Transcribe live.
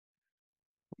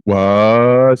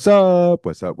What's up?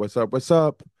 What's up? What's up? What's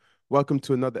up? Welcome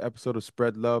to another episode of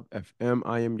Spread Love FM.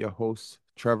 I am your host,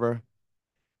 Trevor,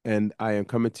 and I am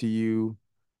coming to you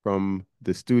from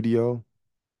the studio.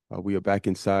 We are back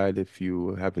inside, if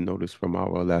you haven't noticed from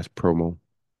our last promo.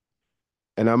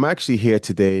 And I'm actually here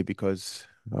today because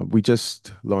we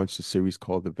just launched a series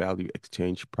called the Value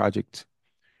Exchange Project,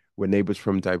 where neighbors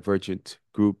from divergent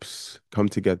groups come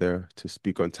together to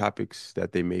speak on topics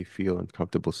that they may feel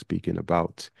uncomfortable speaking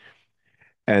about.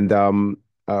 And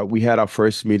we had our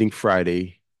first meeting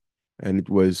Friday, and it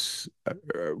was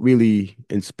really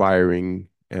inspiring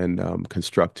and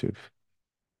constructive.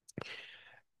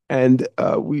 And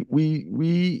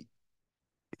we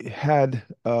had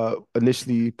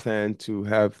initially planned to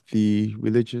have the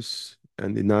religious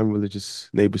and the non-religious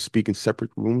neighbors speak in separate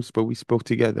rooms, but we spoke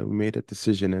together. We made a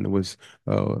decision, and it was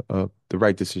the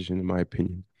right decision, in my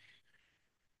opinion.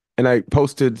 And I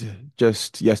posted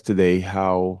just yesterday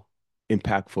how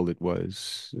impactful it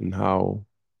was and how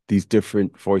these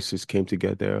different voices came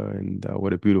together and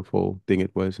what a beautiful thing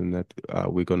it was, and that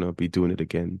we're going to be doing it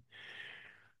again.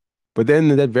 But then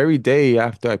that very day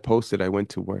after I posted, I went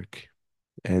to work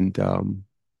and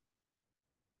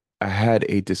I had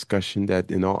a discussion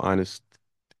that, in all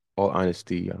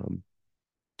honesty,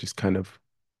 just kind of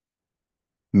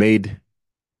made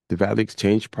the Valley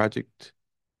Exchange project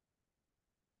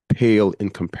pale in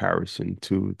comparison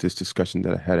to this discussion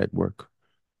that I had at work.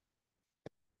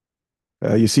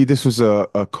 You see, this was a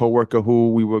coworker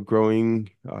who we were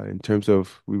growing in terms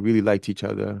of we really liked each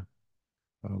other.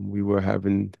 We were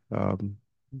having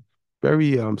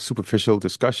very superficial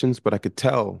discussions, but I could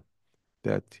tell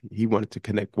that he wanted to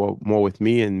connect more with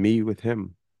me and me with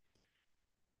him.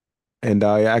 And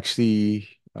I actually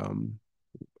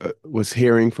was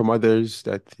hearing from others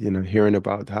that, hearing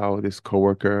about how this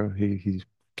coworker, he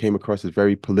came across as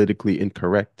very politically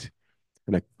incorrect.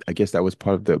 And I guess that was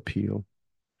part of the appeal.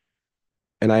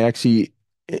 And I actually,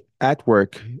 at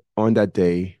work on that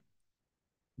day,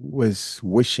 was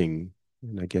wishing,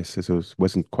 and I guess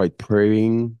wasn't quite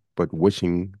praying, but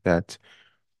wishing that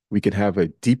we could have a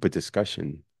deeper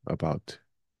discussion about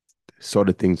sort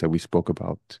of things that we spoke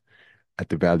about at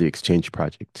the Value Exchange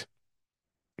Project.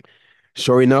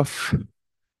 Sure enough,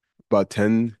 about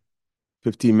 10,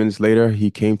 15 minutes later, he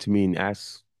came to me and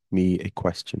asked me a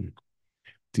question.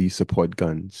 Do you support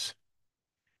guns?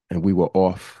 And we were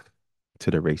off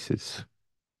to the races.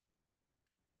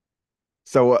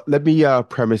 So let me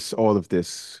premise all of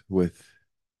this with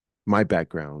my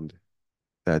background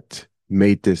that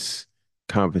made this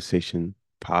conversation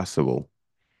possible.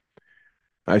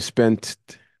 I spent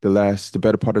the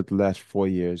better part of the last 4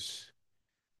 years,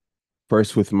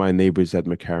 first with my neighbors at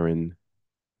McCarran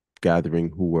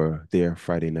gathering who were there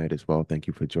Friday night as well. Thank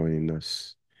you for joining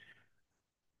us.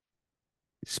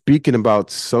 Speaking about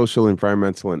social,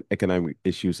 environmental, and economic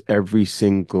issues every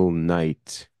single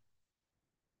night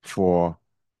for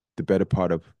the better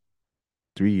part of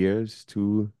 3 years,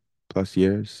 2+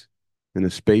 years in a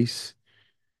space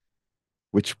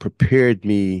which prepared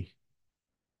me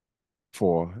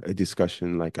for a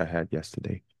discussion like I had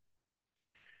yesterday.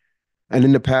 And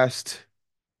in the past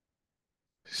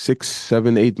 6,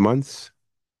 7, 8 months,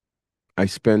 I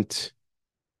spent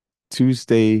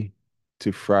Tuesday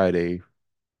to Friday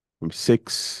from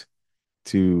 6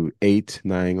 to 8,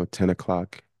 9 or 10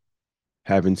 o'clock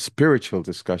having spiritual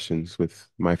discussions with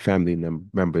my family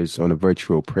members on a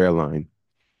virtual prayer line,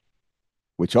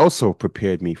 which also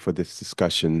prepared me for this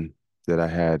discussion that I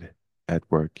had at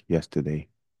work yesterday.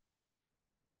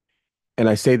 And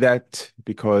I say that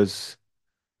because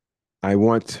I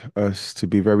want us to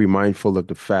be very mindful of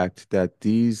the fact that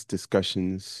these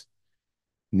discussions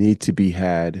need to be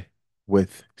had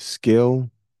with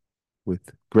skill,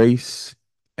 with grace,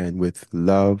 and with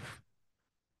love,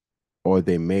 or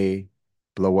they may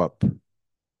blow up.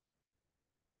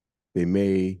 They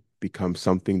may become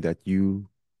something that you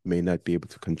may not be able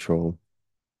to control.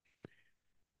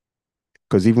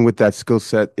 Because even with that skill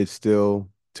set, it still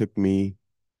took me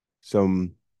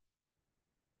some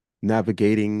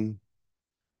navigating,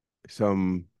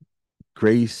 some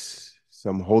grace,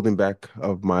 some holding back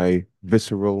of my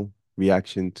visceral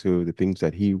reaction to the things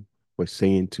that he was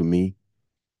saying to me.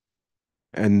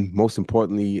 And most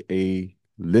importantly, a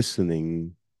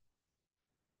listening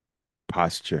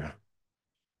posture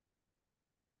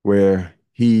where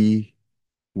he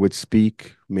would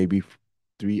speak maybe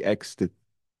 3x the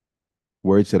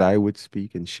words that I would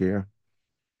speak and share.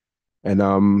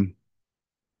 And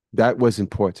that was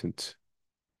important.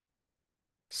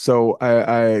 So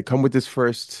I come with this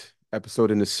first episode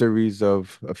in a series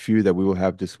of a few that we will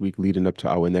have this week leading up to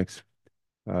our next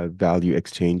value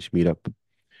exchange meetup.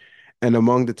 And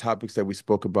among the topics that we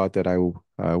spoke about that I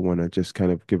want to just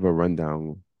kind of give a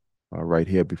rundown right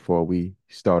here before we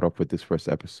start off with this first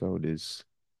episode is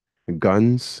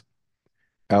guns,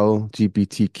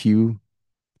 LGBTQ,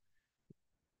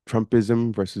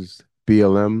 Trumpism versus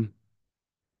BLM,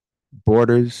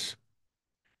 borders,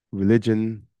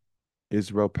 religion,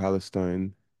 Israel,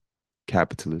 Palestine,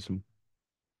 capitalism.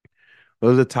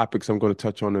 Those are the topics I'm going to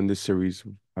touch on in this series.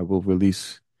 I will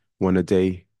release one a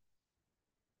day.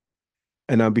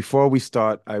 And before we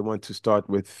start, I want to start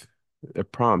with a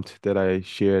prompt that I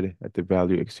shared at the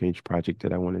Value Exchange Project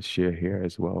that I want to share here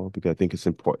as well, because I think it's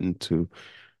important to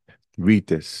read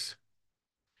this.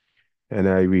 And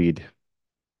I read,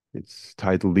 it's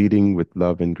titled Leading with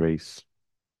Love and Grace.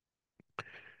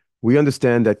 We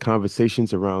understand that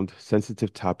conversations around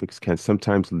sensitive topics can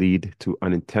sometimes lead to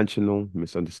unintentional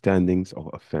misunderstandings or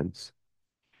offense.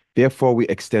 Therefore, we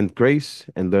extend grace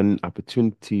and learning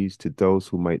opportunities to those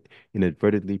who might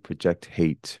inadvertently project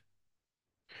hate.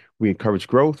 We encourage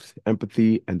growth,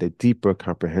 empathy, and a deeper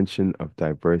comprehension of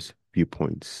diverse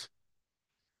viewpoints.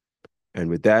 And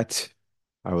with that,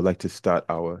 I would like to start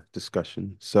our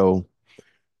discussion. So,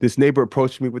 this neighbor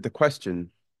approached me with the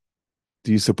question,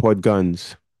 do you support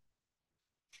guns?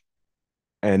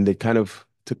 And it kind of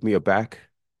took me aback,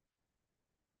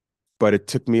 but it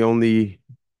took me only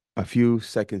a few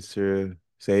seconds to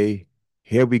say,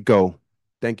 here we go.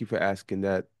 Thank you for asking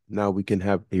that. Now we can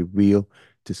have a real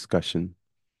discussion.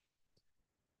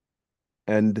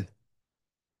 And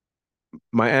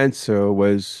my answer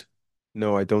was,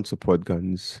 no, I don't support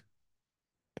guns.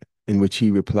 In which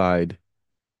he replied,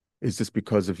 is this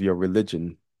because of your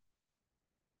religion?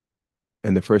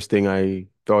 And the first thing I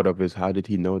thought of is, how did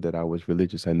he know that I was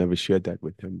religious? I never shared that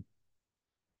with him.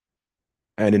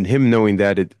 And in him knowing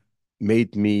that, it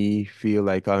made me feel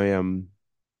like I am,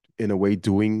 in a way,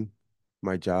 doing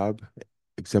my job,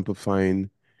 exemplifying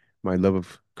my love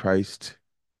of Christ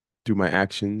through my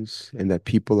actions, and that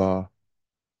people are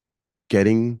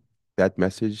getting that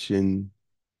message in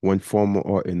one form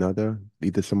or another.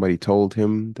 Either somebody told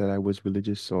him that I was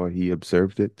religious or he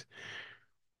observed it,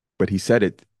 but he said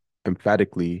it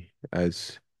emphatically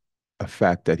as a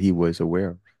fact that he was aware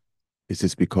of. Is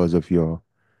this because of your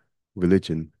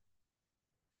religion?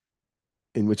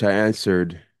 In which I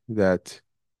answered that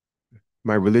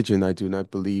my religion, I do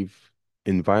not believe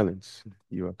in violence.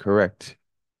 You are correct.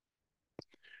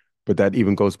 But that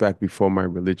even goes back before my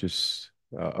religious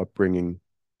upbringing.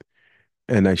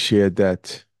 And I shared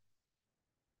that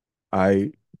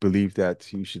I believe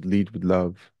that you should lead with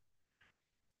love.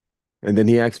 And then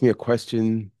he asked me a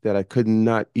question that I could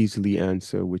not easily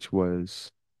answer, which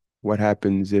was, what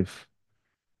happens if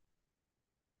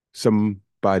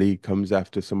somebody comes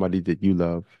after somebody that you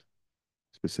love?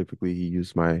 Specifically, he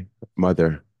used my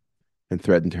mother and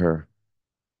threatened her.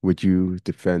 Would you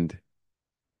defend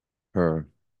her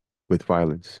with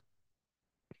violence?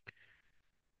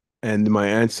 And my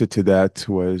answer to that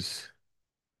was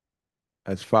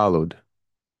as followed,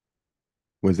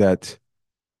 was that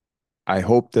I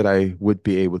hope that I would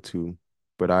be able to,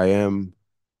 but I am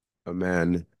a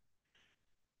man,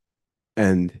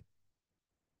 and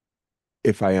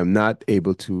if I am not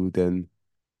able to, then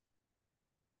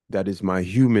that is my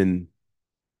human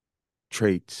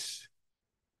traits.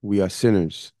 We are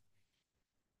sinners,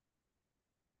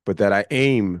 but that I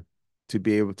aim to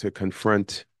be able to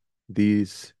confront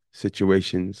these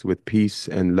situations with peace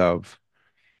and love.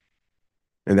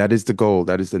 And that is the goal,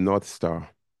 that is the North Star.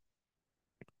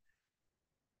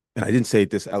 And I didn't say it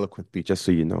this eloquently, just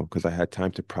so you know, because I had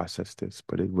time to process this,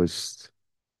 but it was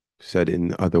said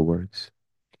in other words.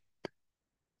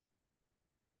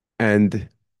 And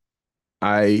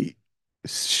I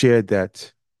shared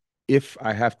that if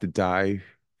I have to die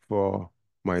for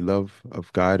my love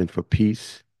of God and for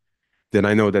peace, then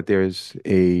I know that there is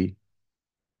a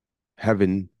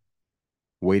heaven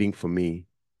waiting for me.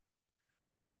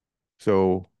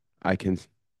 So I can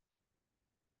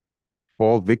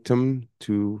fall victim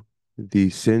to the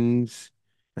sins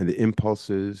and the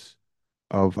impulses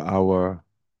of our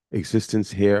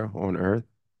existence here on earth,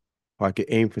 or I could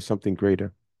aim for something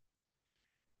greater.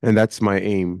 And that's my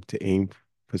aim, to aim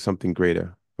for something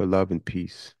greater, for love and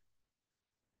peace.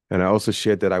 And I also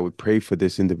shared that I would pray for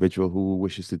this individual who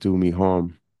wishes to do me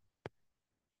harm.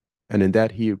 And in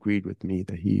that, he agreed with me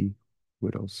that he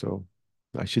would also,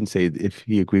 I shouldn't say if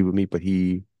he agreed with me, but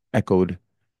he echoed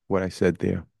what I said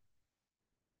there.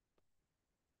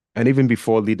 And even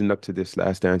before leading up to this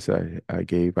last answer I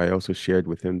gave, I also shared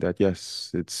with him that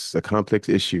yes, it's a complex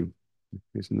issue.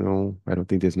 I don't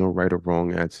think there's no right or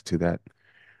wrong answer to that.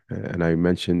 And I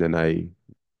mentioned,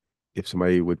 if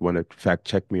somebody would want to fact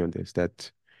check me on this,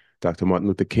 that Dr. Martin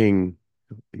Luther King,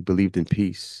 he believed in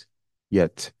peace,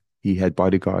 yet he had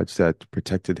bodyguards that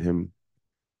protected him,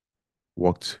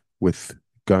 walked with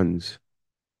guns,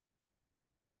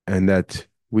 and that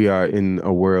we are in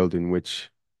a world in which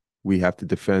we have to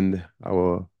defend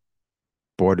our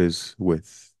borders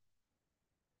with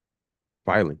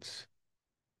violence.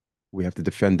 We have to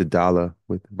defend the dollar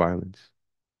with violence.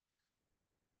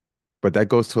 But that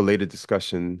goes to a later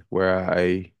discussion where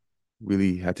I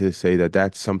really had to say that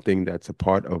that's something that's a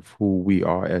part of who we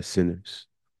are as sinners,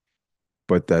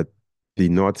 but that the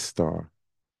North Star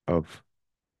of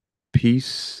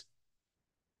peace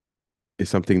is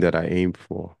something that I aim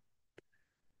for.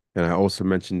 And I also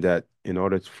mentioned that in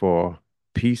order for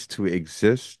peace to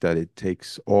exist, that it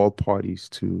takes all parties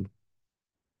to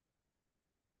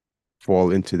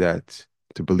fall into that,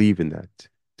 to believe in that,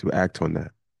 to act on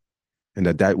that, and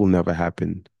that that will never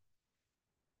happen.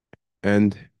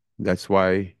 And that's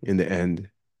why, in the end,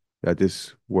 that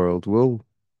this world will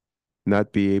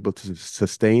not be able to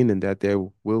sustain, and that there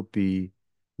will be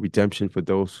redemption for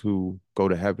those who go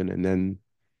to heaven. And then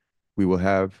we will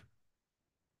have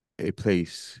a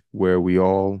place where we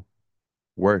all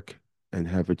work and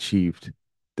have achieved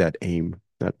that aim,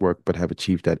 not work, but have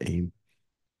achieved that aim.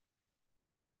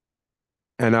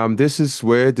 And this is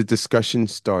where the discussion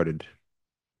started.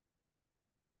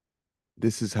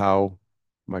 This is how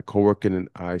my coworker and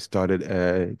I started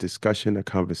a discussion, a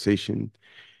conversation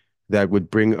that would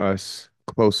bring us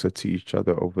closer to each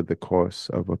other over the course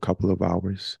of a couple of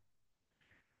hours.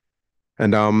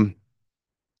 And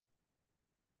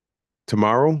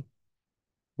tomorrow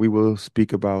we will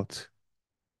speak about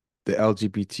the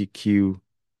LGBTQ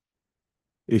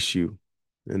issue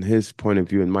and his point of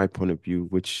view and my point of view,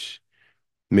 which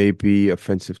may be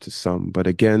offensive to some. But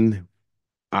again,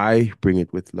 I bring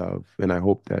it with love, and I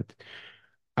hope that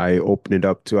I open it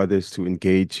up to others to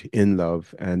engage in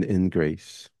love and in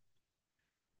grace.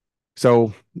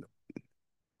 So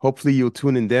hopefully you'll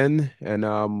tune in then,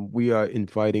 and we are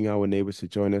inviting our neighbors to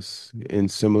join us in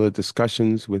similar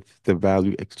discussions with the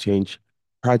Value Exchange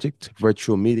Project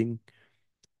virtual meeting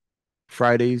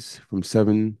Fridays from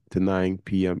 7 to 9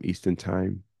 p.m. Eastern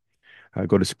Time.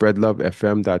 Go to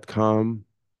spreadlovefm.com.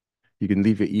 You can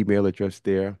leave your email address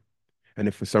there. And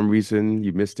if for some reason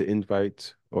you missed the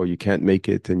invite or you can't make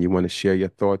it and you want to share your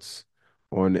thoughts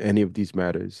on any of these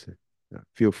matters,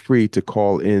 feel free to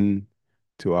call in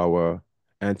to our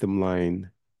Anthem line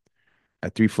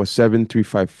at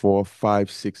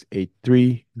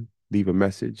 347-354-5683. Leave a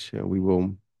message and we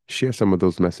will share some of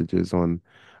those messages on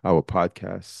our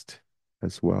podcast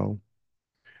as well.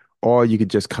 Or you could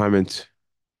just comment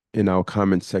in our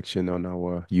comment section on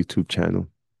our YouTube channel.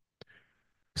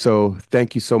 So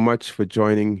thank you so much for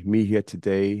joining me here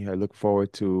today. I look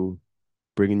forward to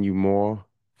bringing you more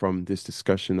from this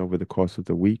discussion over the course of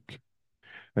the week.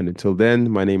 And until then,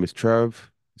 my name is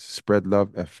Trev. Spread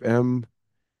Love FM.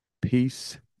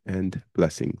 Peace and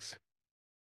blessings.